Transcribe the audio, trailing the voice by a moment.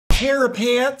pair of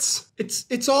pants.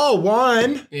 It's all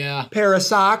one. Yeah. Pair of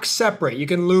socks, separate. You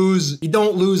don't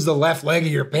lose the left leg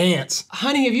of your pants.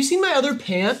 Honey, have you seen my other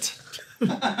pant?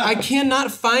 I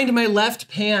cannot find my left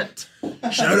pant.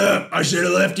 Shut up. I should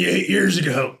have left you 8 years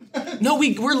ago. No,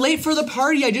 we're late for the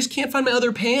party. I just can't find my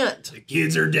other pant. The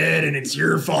kids are dead and it's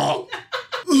your fault.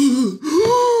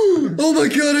 Oh my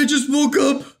God, I just woke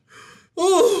up.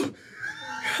 Oh,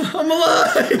 I'm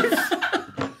alive.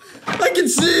 I can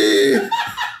see.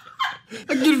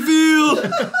 I can feel.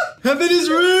 Heaven is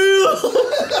real.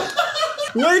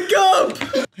 Wake up.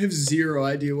 I have zero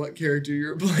idea what character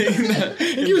you're playing.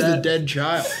 He was the dead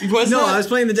child. I was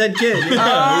playing the dead kid.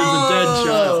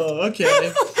 Oh,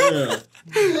 okay.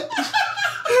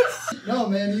 No,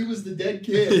 man, he was the dead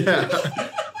kid. Yeah.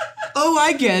 Oh,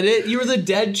 I get it. You were the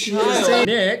dead child.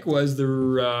 Nick was the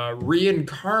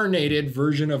reincarnated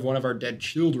version of one of our dead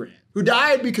children who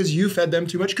died because you fed them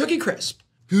too much Cookie Crisp.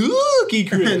 Cookie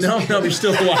Crisp. No, you're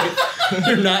still alive.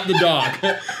 You're not the dog.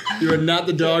 You are not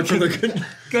the dog from the good.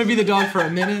 Gonna be the dog for a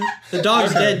minute. The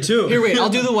dog's dead too. Here, wait. I'll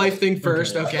do the wife thing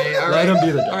first. Okay. All right. Let him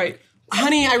be the dog. All right.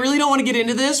 Honey, I really don't want to get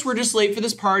into this. We're just late for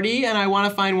this party, and I want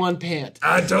to find one pant.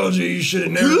 I told you should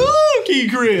have never. Cookie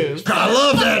Crisp. I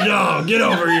love that dog. Get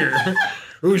over here.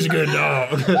 Who's a good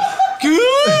dog?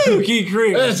 Cookie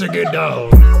Crisp. That's a good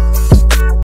dog.